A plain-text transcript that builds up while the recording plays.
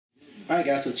Alright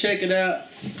guys, so check it out.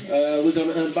 We're going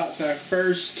to unbox our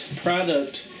first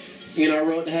product in our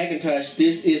road to Hackintosh.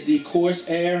 This is the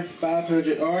Corsair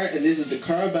 500R, and this is the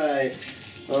Carbide.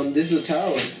 This is a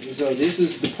tower. So this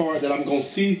is the part that I'm going to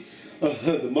see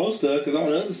the most of, because all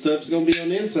the other stuff is going to be on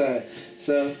the inside.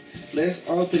 So let's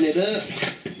open it up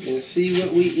and see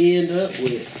what we end up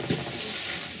with.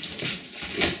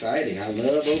 Exciting. I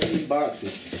love opening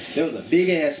boxes. There was a big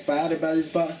ass spider by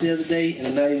this box the other day, and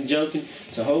I'm not even joking.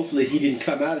 So hopefully he didn't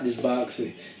come out of this box.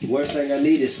 The worst thing I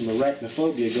need is some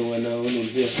arachnophobia going on in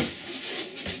here.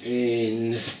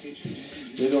 And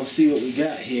we're going to see what we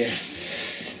got here.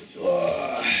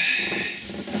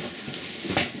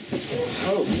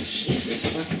 Holy shit,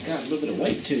 this sucker got a little bit of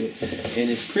weight to it.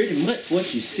 And it's pretty much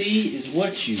what you see is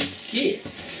what you get.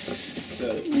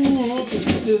 So, let's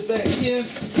put this back here.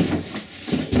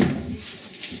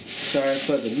 Sorry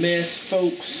for the mess,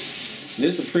 folks.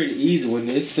 This is a pretty easy one.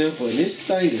 It's simple, and this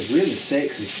thing is really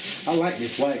sexy. I like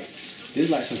this white. This is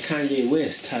like some Kanye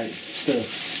West type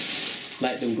stuff.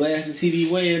 Like them glasses he be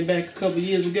wearing back a couple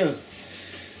years ago.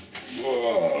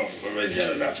 Oh, let me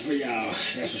get it up for y'all.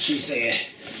 That's what she said.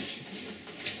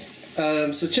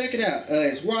 So check it out.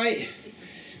 It's white.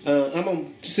 I'm gonna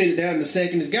sit it down in a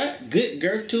second. It's got good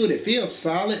girth to it. It feels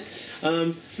solid.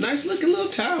 Nice looking little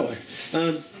tower.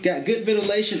 Got good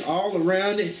ventilation all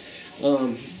around it.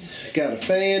 Got a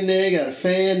fan there. Got a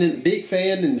fan and a big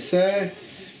fan in the side.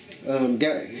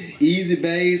 Got easy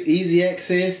bays, easy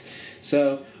access.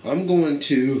 So I'm going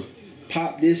to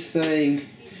pop this thing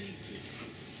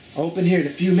open here in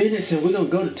a few minutes, and we're gonna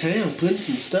go to town putting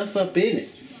some stuff up in it.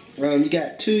 You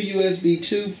got two USB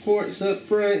 2 ports up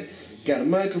front. Got a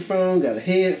microphone. Got a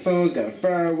headphones. Got a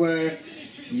firewire.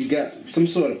 You got some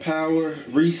sort of power,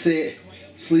 reset,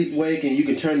 sleep, wake, and you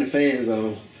can turn the fans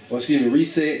on. Or excuse me,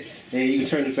 reset, and you can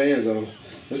turn the fans on.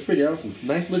 That's pretty awesome.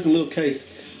 Nice looking little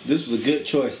case. This was a good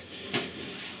choice.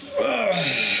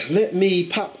 Let me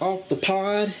pop off the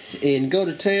pod and go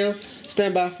to town.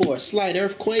 Stand by for a slight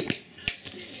earthquake.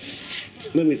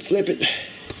 Let me flip it.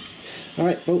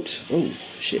 Alright, folks. Oh,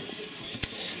 shit.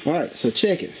 Alright, so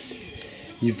check it.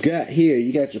 You've got here,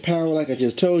 you got your power like I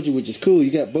just told you, which is cool. You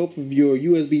got both of your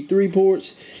USB 3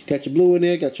 ports. Got your blue in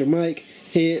there, got your mic,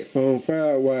 headphone,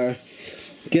 firewire.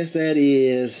 Guess that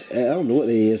is, I don't know what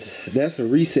that is. That's a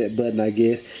reset button, I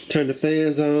guess. Turn the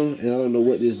fans on, and I don't know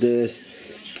what this does.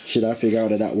 Should I figure all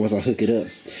that out once I hook it up?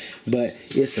 But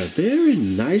it's a very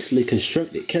nicely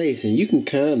constructed case, and you can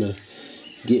kind of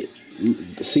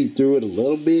see through it a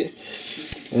little bit.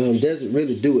 Doesn't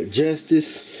really do it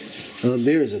justice.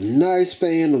 There is a nice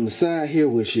fan on the side here,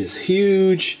 which is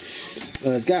huge.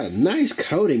 It's got a nice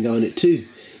coating on it too.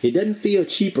 It doesn't feel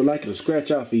cheap or like it'll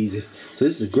scratch off easy. So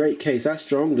this is a great case. I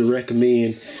strongly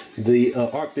recommend the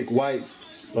Arctic White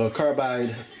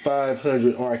Carbide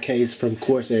 500R case from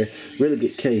Corsair. Really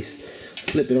good case.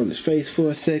 Flip it on its face for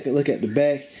a second. Look at the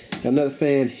back. Got another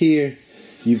fan here.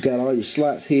 You've got all your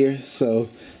slots here, so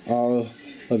all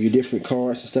of your different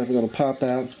cards and stuff are gonna pop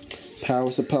out.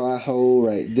 Power supply hole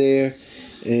right there,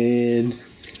 and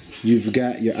you've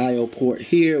got your IO port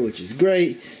here, which is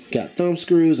great. Got thumb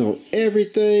screws on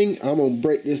everything. I'm gonna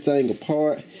break this thing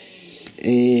apart,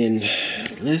 and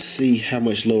let's see how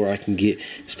much lower I can get.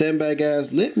 Stand by,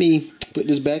 guys. Let me put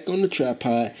this back on the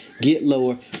tripod, get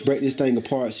lower, break this thing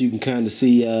apart so you can kind of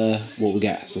see what we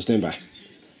got. So stand by.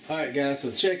 Alright guys, so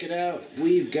check it out.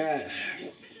 We've got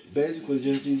basically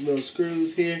just these little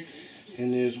screws here,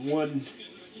 and there's one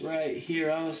right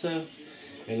here also,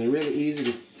 and they're really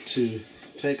easy to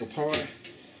take apart.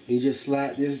 You just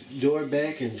slide this door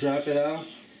back and drop it off,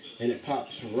 and it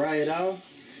pops right off.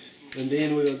 And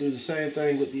then we're gonna do the same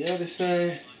thing with the other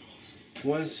side.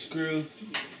 One screw,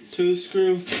 two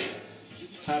screw,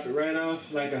 pop it right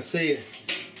off. Like I said,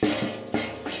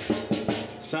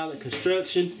 solid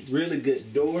construction, really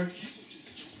good door.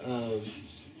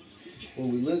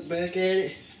 When we look back at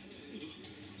it,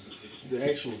 the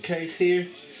actual case here,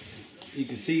 you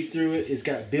can see through it. It's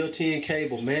got built-in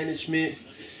cable management.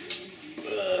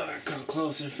 Come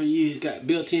closer for you. It's got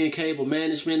built-in cable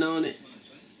management on it.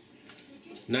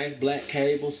 Nice black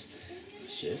cables.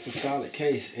 Shit, it's a solid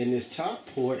case. And this top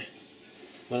port,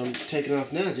 what I'm taking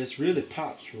off now, just really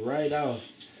pops right off.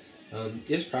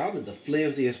 It's probably the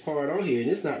flimsiest part on here, and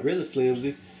it's not really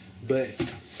flimsy, but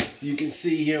you can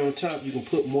see here on top, you can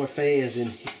put more fans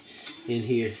in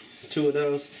here. Two of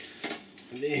those.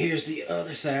 And then here's the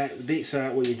other side, the big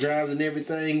side, where your drives and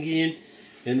everything in.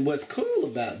 And what's cool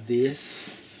about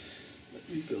this, let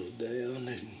me go down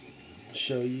and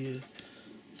show you.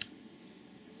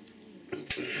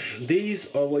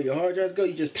 These are where your hard drives go.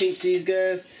 You just pinch these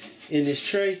guys in this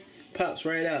tray, pops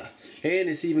right out. And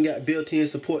it's even got built-in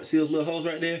support seals, little holes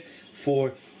right there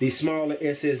for the smaller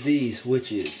SSDs,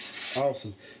 which is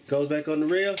awesome. Goes back on the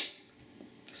rail,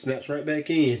 snaps right back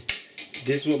in.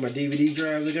 This is where my DVD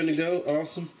drives are gonna go.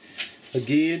 Awesome.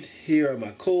 Again, here are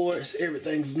my cords.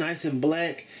 Everything's nice and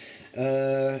black.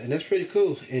 And that's pretty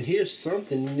cool. And here's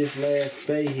something in this last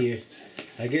bay here.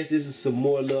 I guess this is some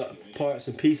more little parts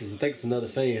and pieces. I think it's another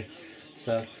fan.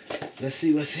 So let's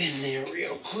see what's in there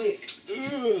real quick.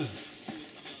 Ugh.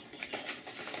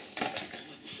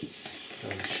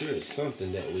 I'm sure it's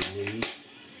something that we need.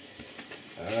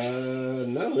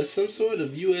 No, it's some sort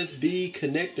of USB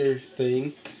connector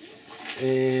thing.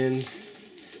 And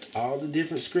all the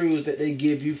different screws that they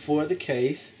give you for the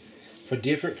case, for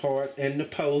different parts, and the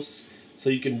posts, so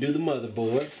you can do the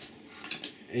motherboard.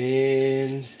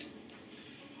 And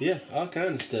yeah, all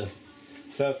kind of stuff.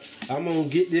 So I'm gonna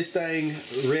get this thing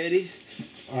ready,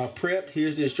 prepped.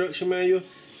 Here's the instruction manual.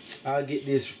 I'll get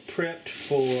this prepped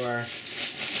for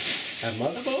a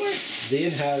motherboard,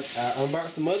 then I'll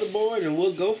unbox the motherboard, and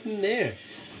we'll go from there.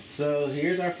 So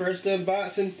here's our first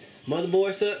unboxing.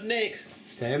 Motherboard's up next.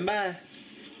 Stand by.